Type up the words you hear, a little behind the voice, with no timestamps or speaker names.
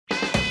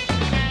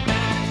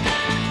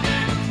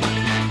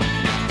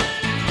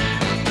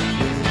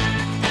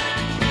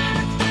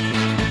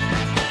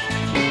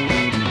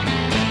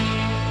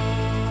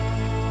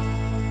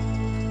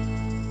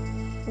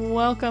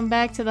Welcome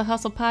back to the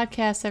Hustle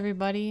Podcast,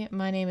 everybody.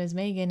 My name is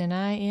Megan, and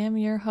I am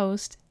your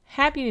host.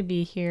 Happy to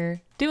be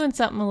here, doing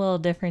something a little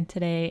different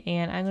today,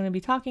 and I'm going to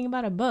be talking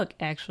about a book,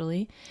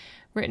 actually,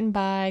 written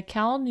by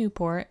Cal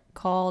Newport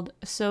called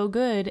So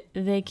Good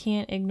They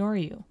Can't Ignore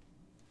You.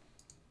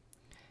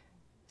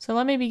 So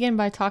let me begin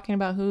by talking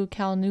about who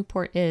Cal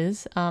Newport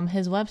is.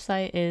 His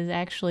website is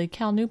actually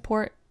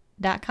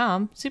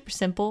calnewport.com. Super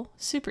simple,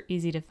 super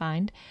easy to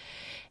find.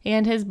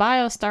 And his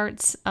bio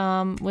starts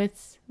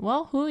with,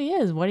 who he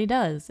is, what he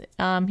does.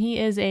 He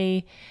is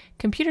a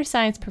computer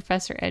science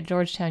professor at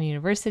Georgetown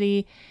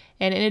University.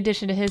 And in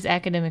addition to his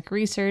academic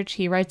research,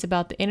 he writes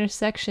about the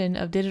intersection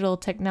of digital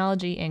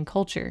technology and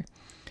culture,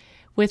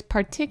 with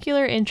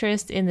particular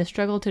interest in the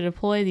struggle to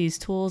deploy these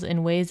tools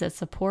in ways that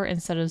support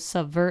instead of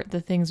subvert the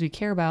things we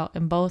care about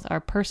in both our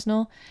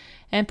personal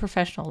and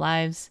professional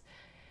lives.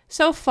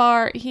 So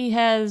far, he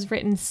has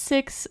written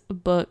 6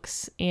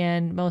 books,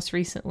 and most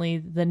recently,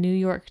 the New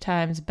York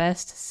Times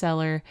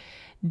bestseller,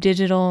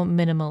 Digital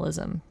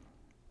Minimalism,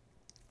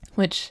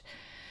 which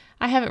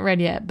I haven't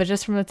read yet, but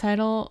just from the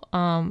title,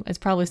 it's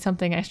probably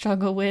something I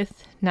struggle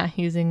with, not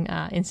using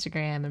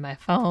Instagram and my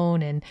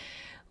phone, and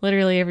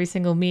literally every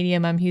single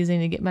medium I'm using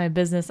to get my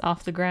business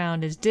off the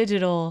ground is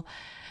digital,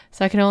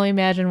 so I can only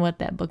imagine what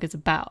that book is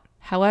about.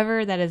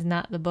 However, that is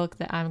not the book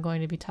that I'm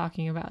going to be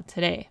talking about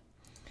today.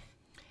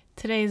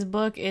 Today's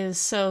book is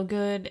So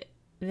Good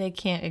They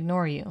Can't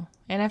Ignore You.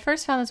 And I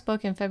first found this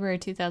book in February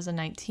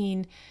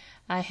 2019.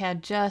 I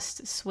had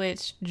just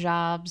switched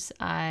jobs.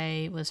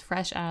 I was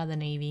fresh out of the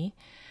Navy.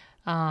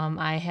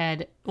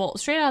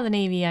 Straight out of the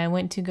Navy, I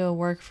went to go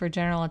work for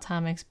General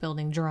Atomics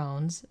building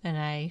drones, and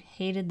I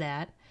hated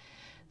that.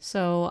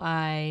 So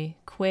I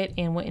quit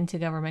and went into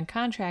government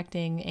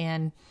contracting,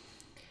 and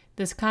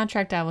this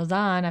contract I was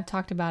on, I've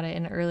talked about it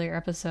in an earlier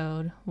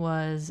episode,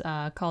 was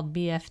called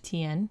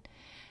BFTN.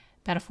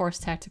 Battle Force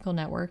Tactical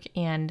Network,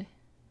 and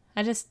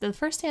the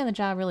first day on the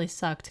job really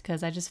sucked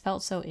because I just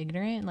felt so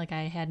ignorant, like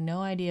I had no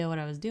idea what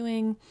I was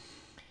doing.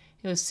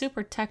 It was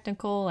super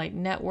technical, like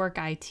network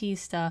IT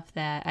stuff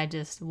that I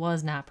just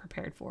was not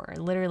prepared for. I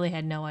literally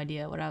had no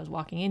idea what I was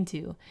walking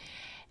into.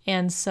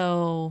 And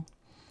so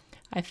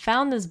I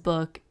found this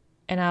book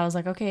and I was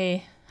like,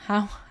 okay,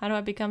 how do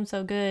I become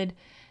so good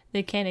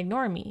they can't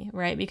ignore me,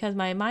 right? Because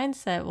my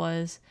mindset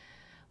was,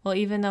 well,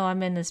 even though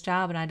I'm in this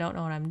job and I don't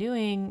know what I'm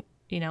doing,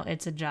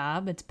 it's a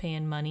job, it's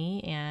paying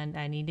money, and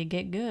I need to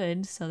get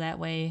good so that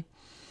way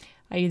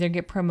I either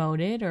get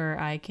promoted or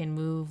I can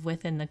move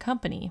within the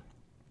company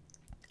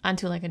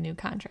onto like a new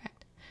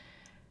contract.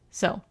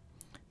 So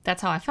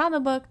that's how I found the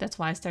book. That's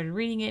why I started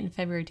reading it in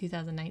February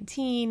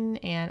 2019,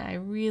 and I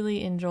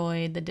really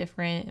enjoyed the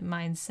different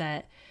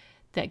mindset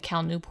that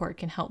Cal Newport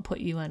can help put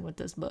you in with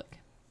this book.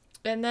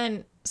 And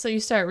then, so you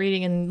start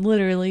reading, and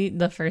literally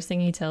the first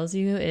thing he tells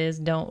you is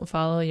don't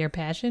follow your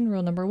passion.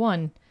 Rule number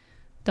 1.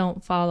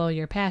 Don't follow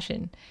your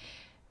passion,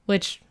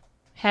 which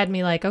had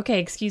me like, okay,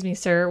 excuse me,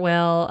 sir.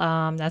 Well,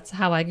 that's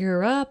how I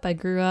grew up. I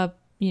grew up,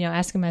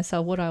 asking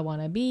myself, what do I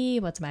want to be?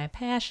 What's my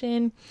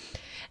passion?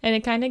 And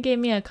it kind of gave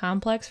me a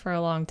complex for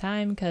a long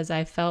time because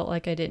I felt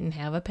like I didn't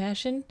have a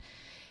passion.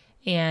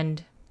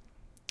 And,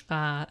 when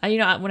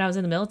I was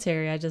in the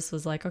military, I just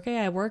was like, okay,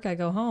 I work, I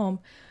go home.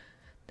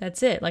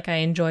 That's it. Like I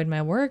enjoyed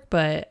my work,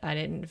 but I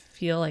didn't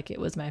feel like it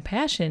was my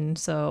passion.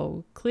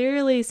 So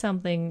clearly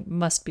something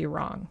must be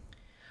wrong.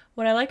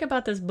 What I like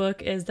about this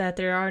book is that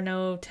there are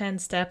no 10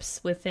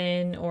 steps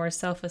within or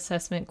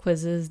self-assessment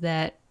quizzes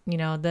that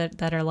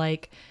are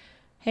like,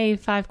 hey,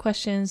 5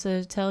 questions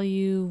to tell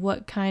you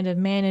what kind of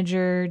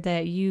manager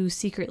that you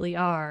secretly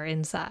are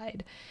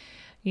inside.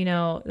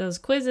 Those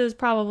quizzes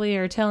probably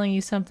are telling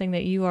you something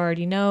that you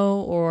already know,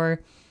 or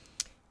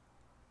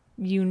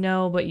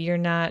but you're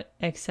not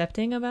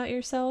accepting about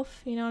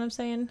yourself. You know what I'm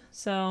saying?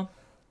 So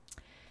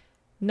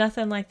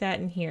nothing like that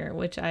in here,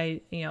 which I,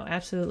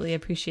 absolutely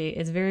appreciate.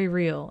 It's very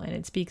real and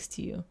it speaks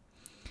to you.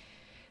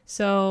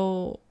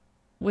 So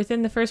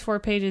within the first 4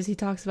 pages, he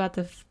talks about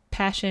the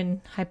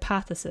passion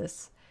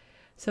hypothesis.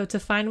 So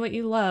to find what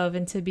you love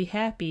and to be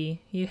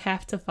happy, you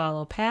have to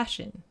follow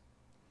passion.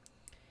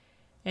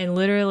 And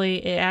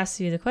literally it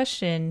asks you the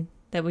question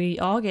that we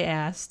all get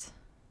asked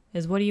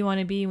is, what do you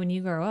want to be when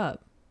you grow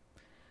up?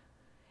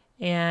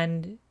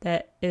 And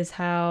that is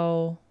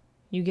how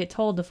you get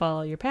told to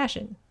follow your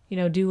passion.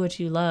 Do what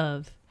you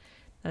love.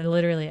 I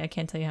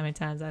can't tell you how many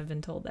times I've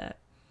been told that.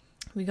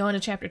 We go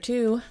into chapter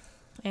 2,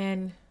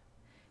 and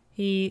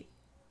he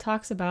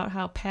talks about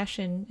how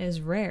passion is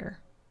rare.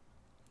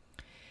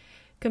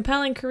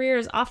 Compelling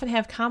careers often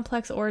have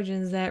complex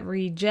origins that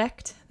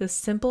reject the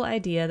simple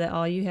idea that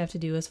all you have to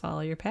do is follow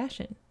your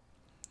passion.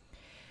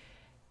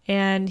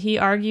 And he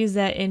argues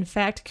that, in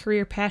fact,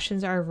 career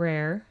passions are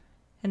rare,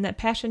 and that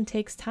passion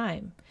takes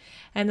time.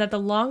 And that the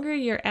longer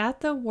you're at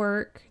the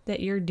work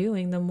that you're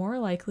doing, the more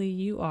likely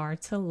you are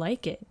to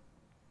like it.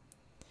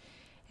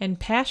 And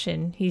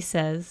passion, he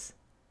says,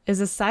 is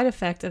a side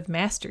effect of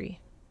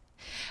mastery.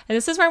 And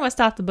this is where I'm going to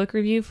stop the book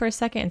review for a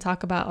second and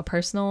talk about a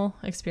personal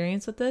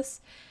experience with this.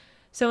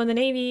 So in the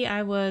Navy,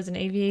 I was an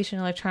aviation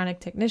electronic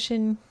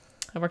technician.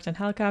 I worked on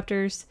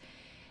helicopters.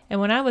 And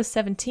when I was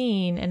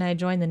 17 and I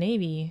joined the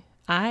Navy,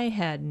 I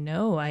had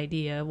no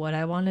idea what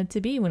I wanted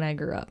to be when I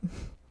grew up.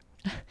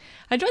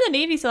 I joined the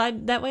Navy so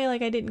that way I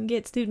didn't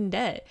get student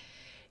debt.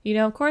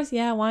 Of course,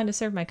 I wanted to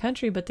serve my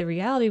country, but the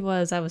reality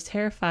was I was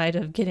terrified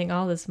of getting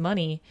all this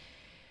money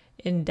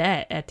in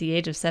debt at the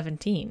age of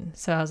 17.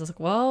 So I was like,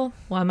 well,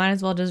 I might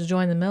as well just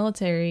join the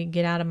military,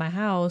 get out of my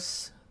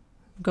house,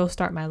 go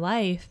start my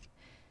life,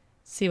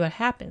 see what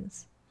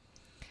happens.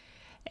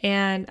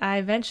 And I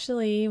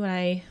eventually, when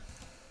I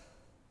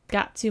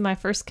got to my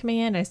first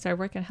command, I started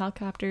working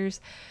helicopters.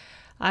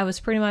 I was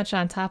pretty much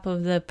on top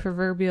of the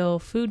proverbial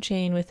food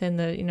chain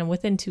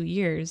within 2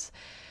 years.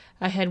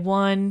 I had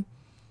won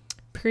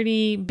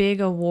pretty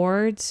big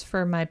awards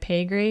for my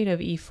pay grade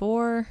of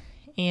E4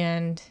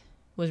 and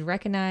was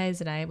recognized,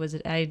 and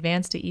I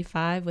advanced to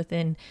E5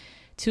 within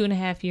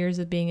 2.5 years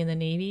of being in the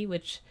Navy,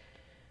 which,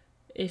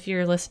 if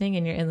you're listening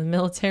and you're in the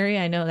military,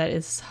 I know that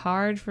is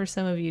hard for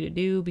some of you to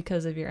do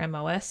because of your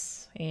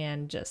MOS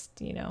and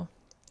just,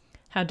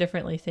 how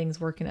differently things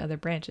work in other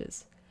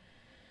branches.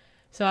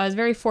 So I was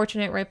very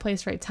fortunate, right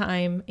place, right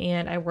time,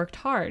 and I worked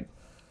hard.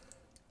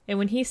 And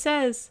when he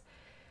says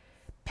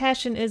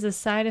passion is a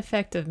side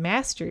effect of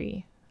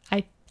mastery,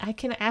 I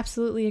can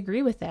absolutely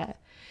agree with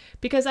that.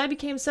 Because I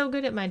became so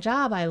good at my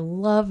job, I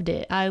loved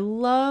it. I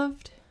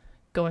loved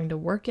going to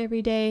work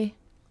every day,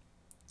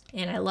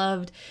 and I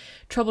loved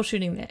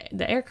troubleshooting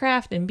the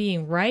aircraft and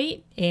being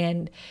right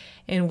and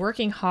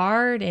working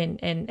hard and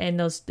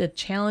the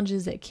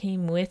challenges that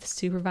came with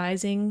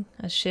supervising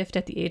a shift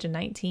at the age of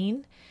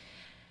 19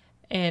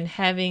 and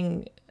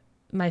having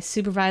my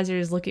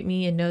supervisors look at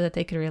me and know that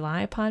they could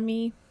rely upon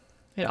me.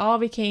 It all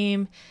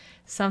became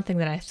something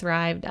that I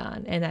thrived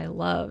on and I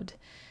loved.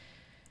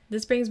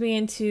 This brings me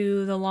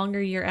into the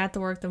longer you're at the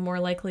work, the more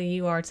likely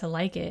you are to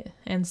like it.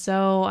 And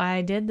so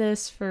I did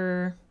this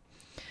for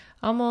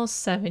almost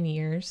 7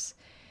 years.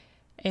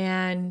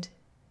 And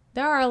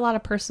there are a lot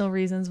of personal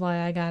reasons why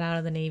I got out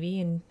of the Navy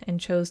and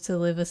chose to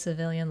live a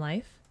civilian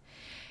life.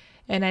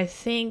 And I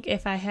think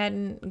if I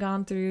hadn't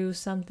gone through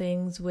some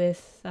things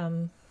with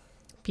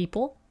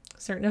people,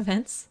 certain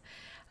events,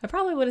 I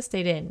probably would have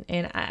stayed in.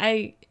 And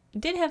I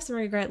did have some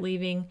regret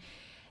leaving.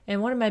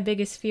 And one of my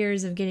biggest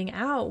fears of getting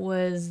out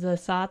was the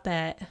thought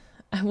that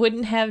I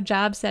wouldn't have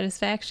job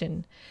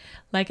satisfaction.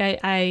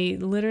 I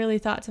literally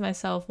thought to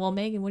myself, well,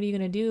 Megan, what are you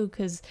going to do?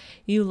 Because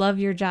you love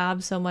your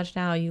job so much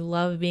now. You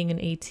love being an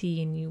AT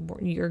and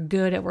you're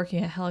good at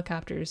working at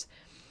helicopters.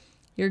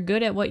 You're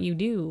good at what you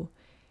do.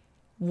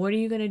 What are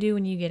you going to do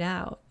when you get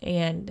out?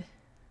 And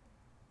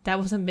that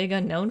was a big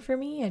unknown for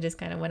me. I just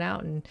kind of went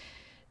out and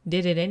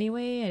did it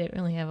anyway. I didn't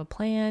really have a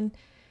plan.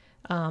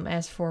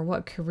 As for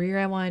what career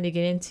I wanted to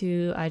get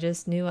into, I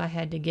just knew I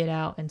had to get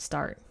out and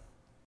start.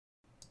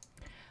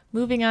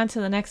 Moving on to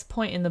the next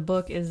point in the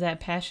book is that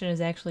passion is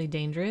actually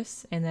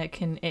dangerous and that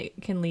it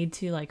can lead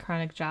to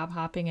chronic job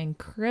hopping and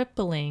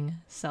crippling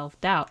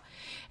self-doubt.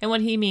 And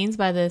what he means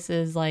by this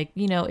is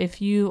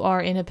if you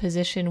are in a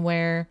position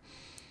where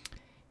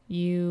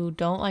you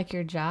don't like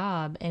your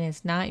job and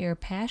it's not your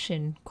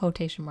passion,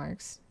 quotation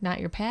marks, not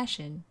your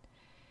passion,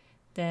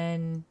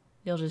 then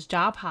you'll just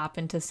job hop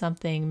into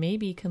something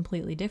maybe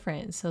completely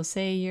different. So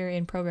say you're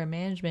in program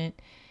management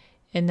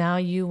and now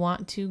you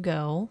want to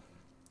go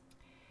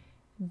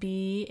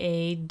be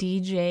a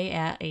DJ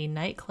at a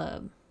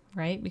nightclub,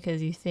 right?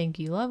 Because you think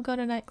you love going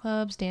to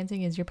nightclubs,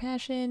 dancing is your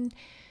passion.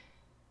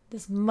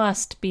 This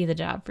must be the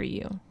job for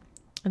you.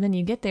 And then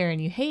you get there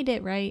and you hate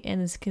it, right? And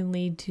this can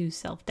lead to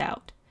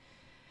self-doubt.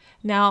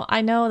 Now,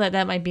 I know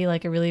that might be a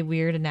really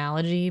weird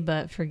analogy,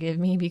 but forgive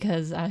me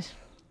because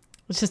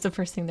it's just the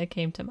first thing that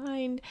came to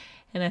mind,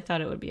 and I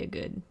thought it would be a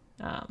good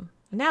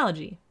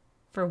analogy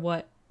for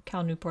what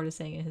Cal Newport is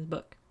saying in his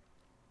book.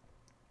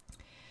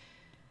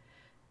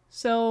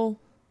 So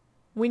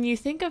when you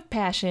think of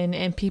passion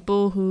and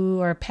people who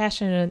are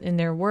passionate in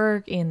their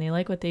work and they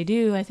like what they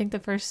do, I think the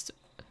first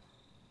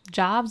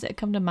jobs that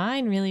come to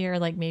mind really are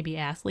maybe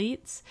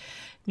athletes,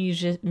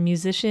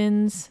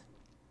 musicians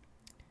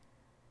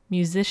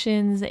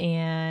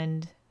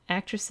and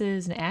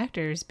actresses and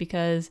actors,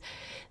 because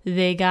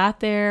they got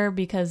there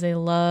because they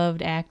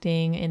loved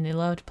acting and they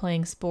loved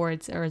playing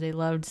sports or they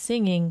loved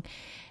singing.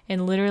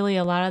 And literally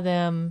a lot of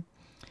them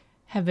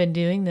have been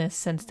doing this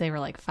since they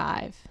were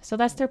 5. So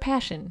that's their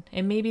passion.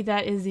 And maybe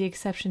that is the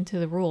exception to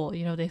the rule.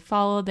 They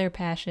followed their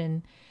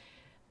passion,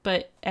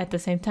 but at the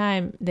same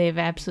time, they've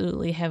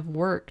absolutely have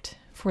worked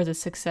for the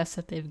success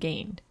that they've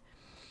gained.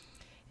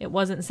 It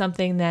wasn't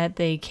something that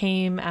they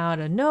came out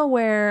of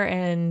nowhere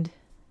and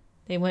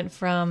they went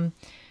from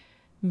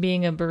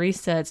being a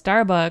barista at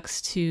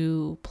Starbucks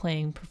to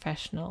playing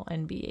professional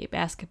NBA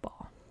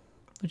basketball,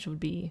 which would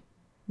be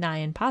nigh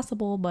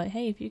impossible, but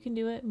hey, if you can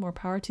do it, more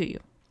power to you.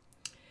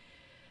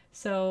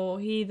 So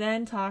he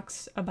then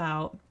talks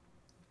about,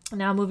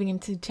 now moving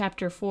into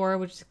chapter 4,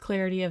 which is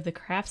clarity of the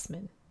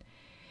craftsman.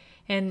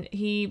 And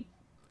he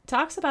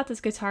talks about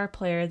this guitar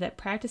player that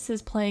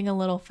practices playing a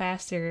little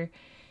faster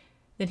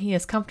than he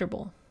is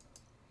comfortable.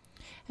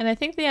 And I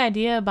think the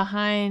idea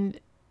behind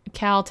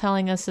Cal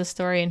telling us this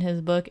story in his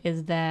book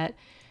is that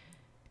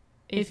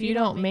if you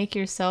don't make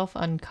yourself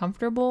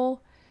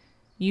uncomfortable,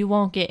 you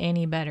won't get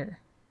any better.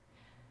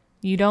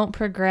 You don't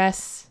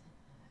progress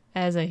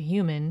as a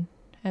human,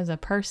 as a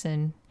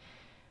person,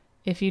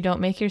 if you don't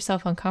make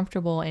yourself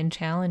uncomfortable and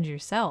challenge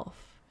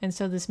yourself. And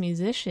so this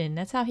musician,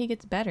 that's how he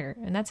gets better.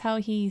 And that's how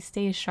he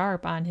stays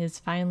sharp on his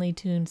finely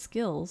tuned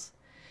skills,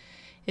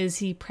 is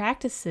he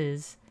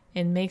practices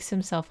and makes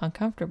himself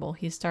uncomfortable.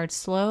 He starts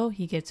slow,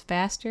 he gets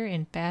faster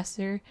and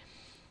faster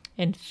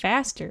and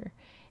faster.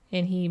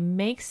 And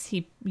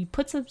he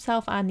puts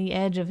himself on the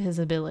edge of his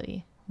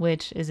ability,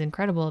 which is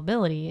incredible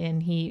ability,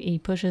 and he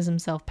pushes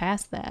himself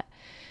past that.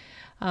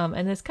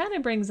 And this kind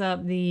of brings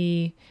up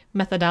the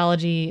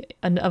methodology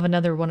of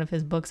another one of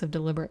his books of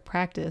deliberate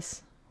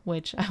practice,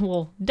 which I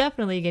will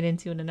definitely get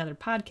into in another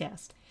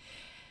podcast.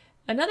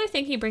 Another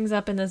thing he brings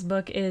up in this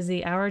book is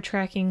the hour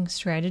tracking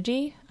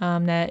strategy.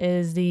 That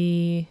is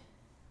the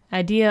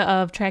idea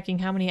of tracking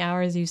how many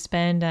hours you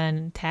spend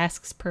on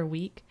tasks per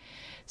week.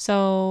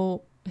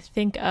 So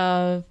think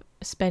of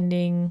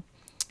spending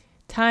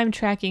time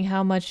tracking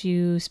how much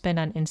you spend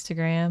on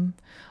Instagram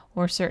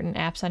or certain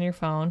apps on your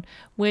phone,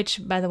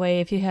 which, by the way,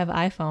 if you have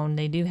iPhone,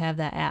 they do have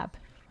that app.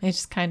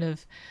 It's kind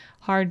of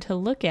hard to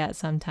look at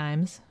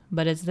sometimes,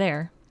 but it's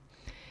there.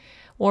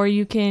 Or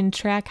you can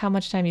track how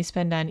much time you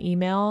spend on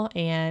email.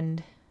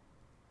 And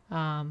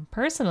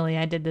personally,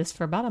 I did this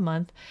for about a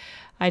month.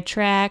 I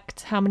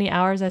tracked how many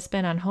hours I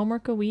spent on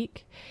homework a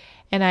week.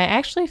 And I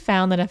actually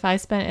found that if I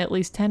spent at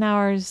least 10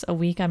 hours a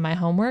week on my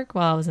homework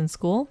while I was in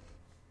school,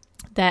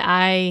 that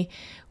I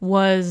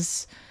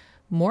was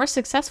more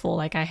successful.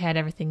 Like I had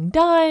everything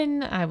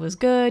done. I was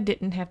good.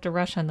 Didn't have to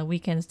rush on the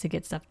weekends to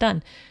get stuff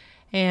done.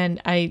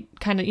 And I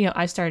kind of,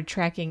 I started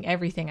tracking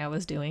everything I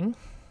was doing.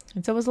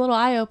 And so it was a little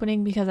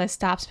eye-opening because I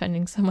stopped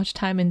spending so much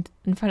time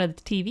in front of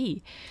the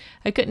TV.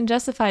 I couldn't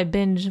justify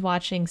binge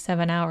watching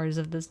 7 hours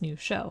of this new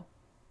show,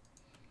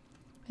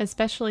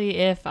 especially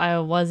if I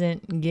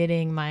wasn't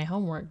getting my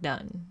homework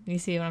done. You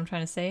see what I'm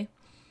trying to say?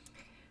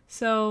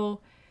 So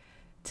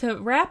to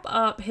wrap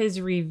up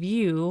his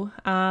review,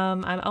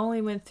 I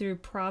only went through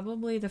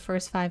probably the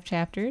first 5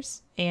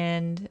 chapters.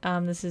 And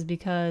this is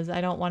because I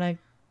don't want to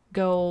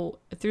go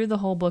through the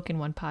whole book in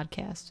one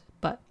podcast.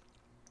 But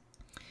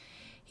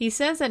he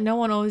says that no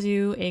one owes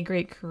you a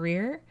great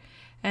career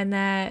and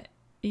that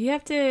you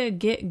have to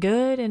get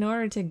good in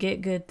order to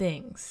get good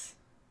things,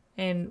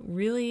 and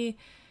really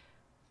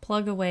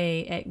plug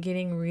away at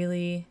getting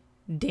really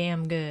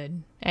damn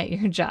good at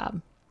your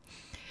job.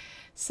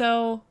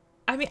 So,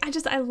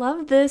 I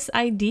love this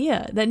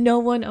idea that no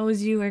one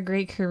owes you a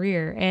great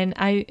career. And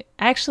I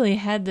actually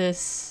had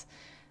this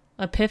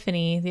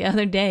epiphany the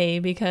other day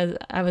because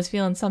I was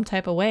feeling some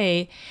type of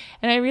way,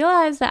 and I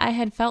realized that I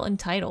had felt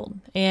entitled,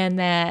 and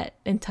that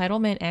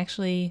entitlement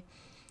actually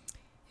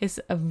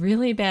is a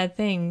really bad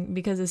thing,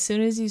 because as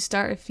soon as you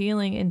start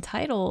feeling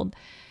entitled,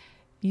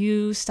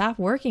 you stop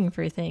working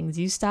for things,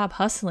 you stop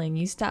hustling,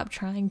 you stop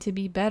trying to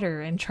be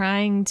better and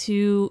trying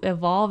to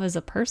evolve as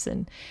a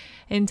person.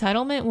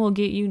 Entitlement will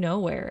get you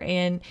nowhere.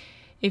 And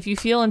if you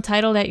feel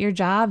entitled at your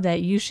job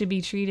that you should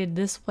be treated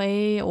this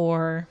way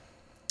or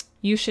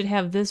you should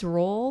have this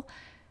role,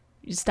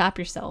 you stop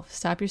yourself.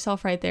 Stop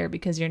yourself right there,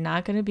 because you're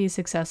not going to be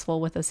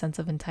successful with a sense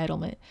of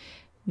entitlement.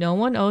 No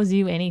one owes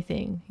you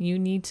anything. You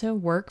need to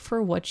work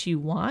for what you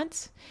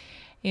want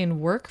and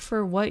work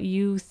for what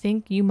you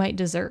think you might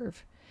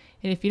deserve.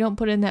 And if you don't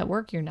put in that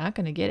work, you're not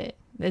going to get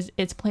it.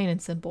 It's plain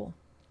and simple.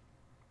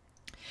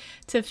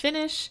 To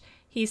finish,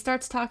 he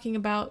starts talking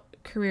about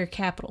career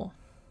capital.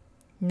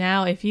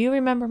 Now, if you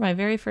remember my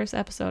very first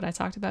episode, I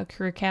talked about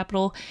career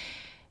capital.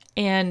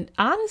 And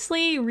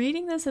honestly,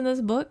 reading this in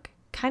this book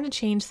kind of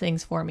changed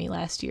things for me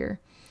last year.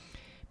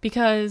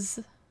 Because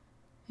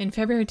in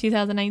February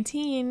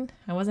 2019,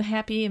 I wasn't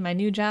happy in my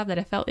new job that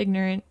I felt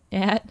ignorant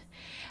at.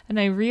 And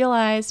I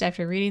realized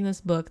after reading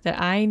this book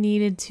that I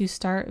needed to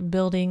start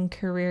building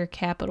career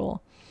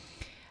capital.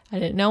 I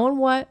didn't know in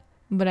what,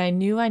 but I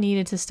knew I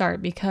needed to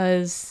start,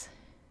 because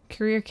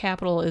career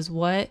capital is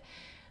what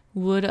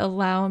would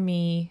allow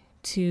me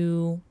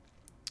to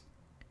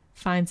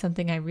find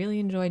something I really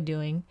enjoyed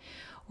doing,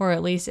 or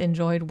at least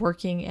enjoyed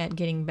working at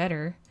getting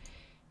better.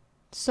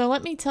 So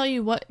let me tell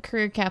you what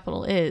career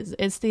capital is.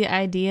 It's the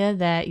idea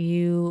that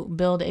you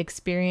build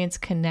experience,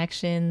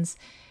 connections,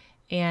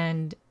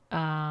 and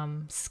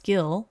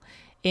skill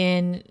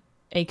in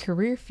a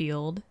career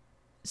field,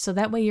 so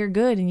that way you're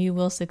good and you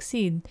will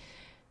succeed.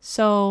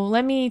 So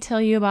let me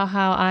tell you about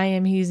how I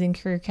am using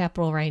career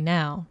capital right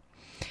now.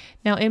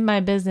 Now, in my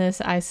business,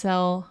 I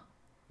sell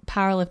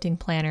powerlifting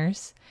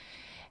planners,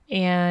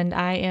 and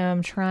I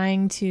am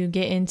trying to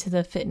get into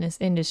the fitness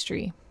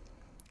industry.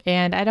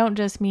 And I don't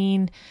just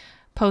mean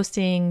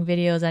posting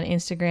videos on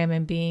Instagram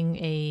and being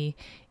a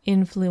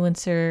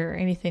influencer or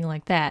anything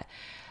like that.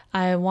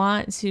 I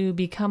want to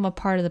become a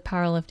part of the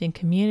powerlifting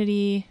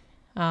community.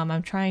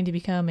 I'm trying to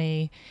become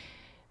a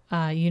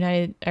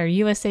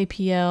USAPL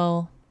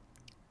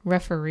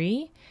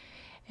referee.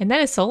 And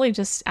that is solely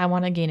just, I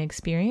want to gain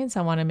experience.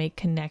 I want to make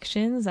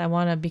connections. I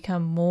want to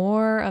become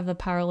more of the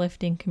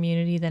powerlifting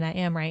community than I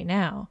am right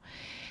now.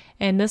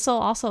 And this will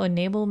also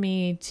enable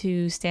me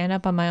to stand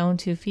up on my own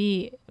 2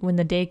 feet when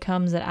the day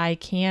comes that I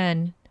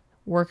can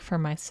work for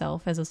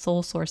myself as a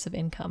sole source of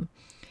income.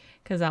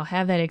 Because I'll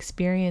have that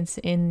experience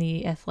in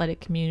the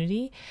athletic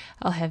community.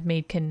 I'll have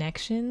made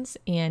connections,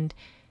 and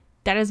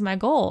that is my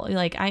goal.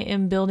 Like, I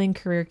am building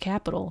career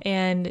capital,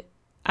 and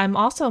I'm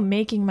also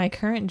making my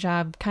current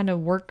job kind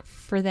of work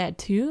for that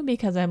too,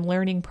 because I'm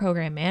learning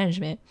program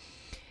management.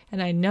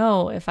 And I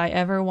know if I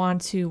ever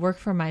want to work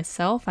for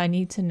myself, I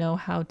need to know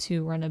how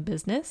to run a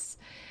business.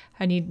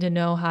 I need to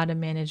know how to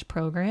manage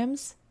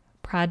programs,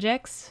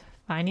 projects,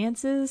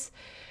 finances,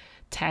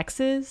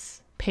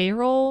 taxes,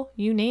 payroll,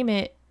 you name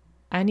it.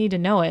 I need to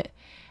know it.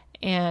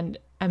 And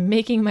I'm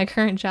making my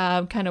current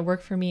job kind of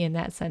work for me in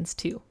that sense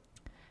too.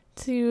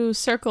 To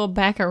circle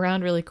back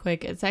around really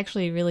quick, it's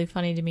actually really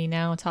funny to me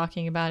now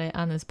talking about it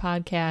on this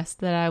podcast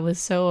that I was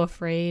so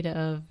afraid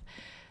of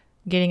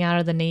getting out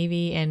of the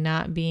Navy and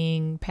not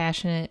being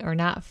passionate or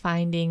not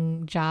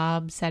finding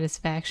job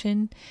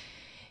satisfaction.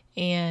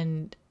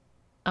 And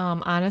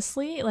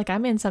honestly, like,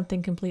 I'm in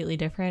something completely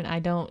different. I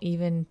don't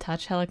even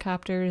touch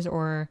helicopters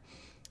or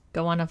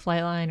go on a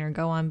flight line or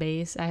go on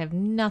base. I have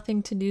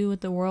nothing to do with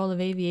the world of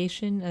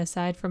aviation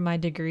aside from my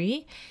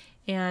degree.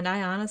 And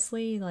I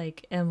honestly,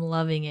 like, am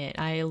loving it.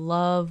 I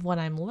love what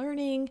I'm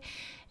learning.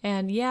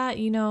 And yeah,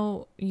 you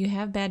know, you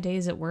have bad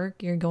days at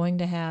work. You're going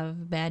to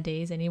have bad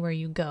days anywhere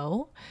you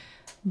go.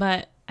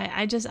 But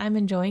I'm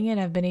enjoying it.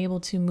 I've been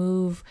able to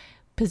move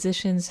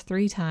positions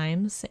 3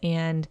 times.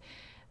 And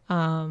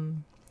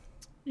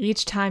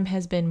each time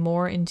has been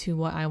more into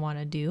what I want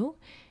to do.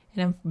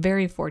 And I'm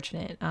very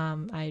fortunate.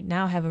 I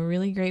now have a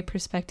really great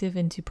perspective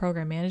into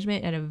program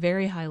management at a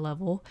very high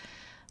level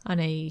on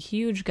a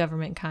huge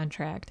government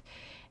contract.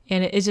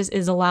 And it just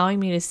is allowing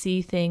me to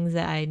see things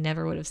that I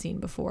never would have seen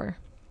before.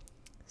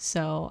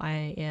 So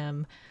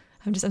I'm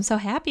so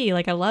happy.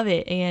 Like, I love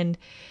it. And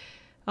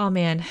oh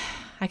man,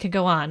 I could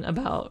go on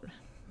about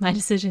my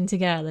decision to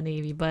get out of the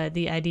Navy, but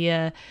the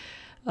idea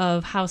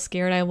of how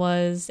scared I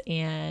was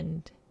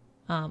and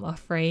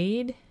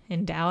afraid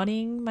and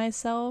doubting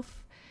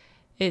myself,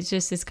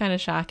 it's kind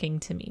of shocking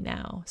to me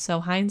now. So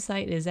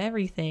hindsight is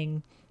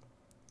everything.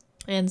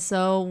 And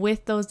so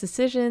with those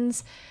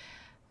decisions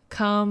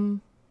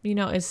come, you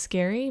know, it's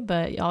scary,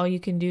 but all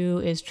you can do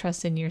is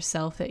trust in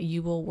yourself that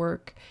you will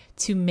work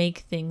to make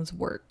things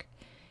work.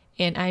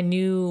 And I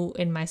knew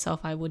in myself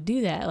I would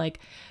do that. Like,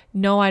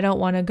 no, I don't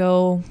want to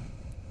go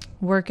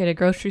work at a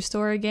grocery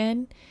store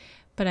again,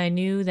 but I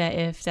knew that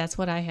if that's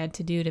what I had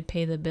to do to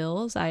pay the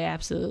bills, I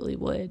absolutely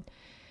would.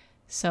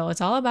 So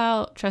it's all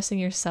about trusting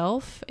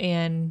yourself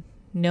and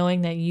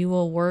knowing that you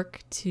will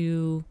work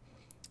to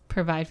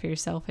provide for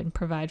yourself and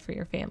provide for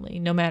your family,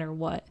 no matter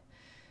what.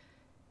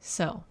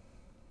 So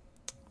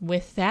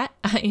with that,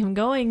 I am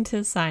going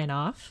to sign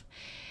off.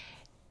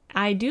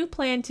 I do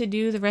plan to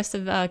do the rest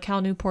of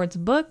Cal Newport's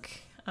book,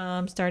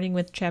 starting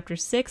with chapter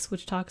 6,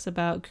 which talks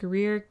about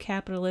career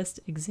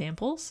capitalist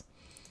examples.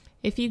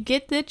 If you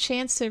get the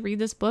chance to read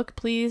this book,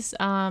 please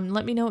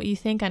let me know what you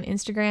think on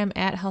Instagram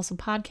at Hustle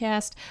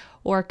Podcast,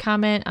 or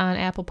comment on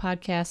Apple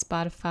Podcasts,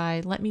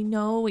 Spotify. Let me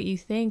know what you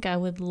think. I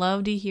would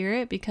love to hear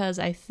it, because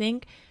I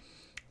think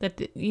that,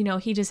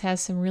 he just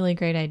has some really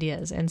great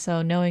ideas. And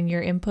so knowing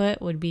your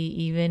input would be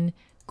even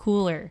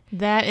cooler.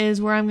 That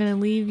is where I'm going to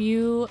leave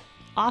you,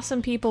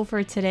 awesome people,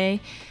 for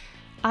today.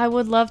 I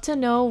would love to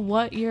know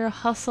what your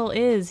hustle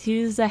is.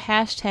 Use the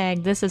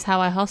hashtag This Is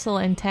How I Hustle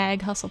and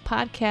tag Hustle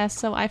Podcast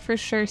so I for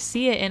sure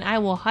see it, and I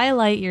will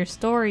highlight your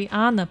story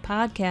on the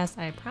podcast.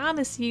 I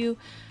promise you.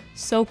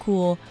 So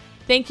cool.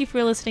 Thank you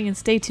for listening, and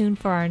stay tuned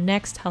for our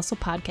next Hustle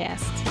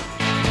Podcast.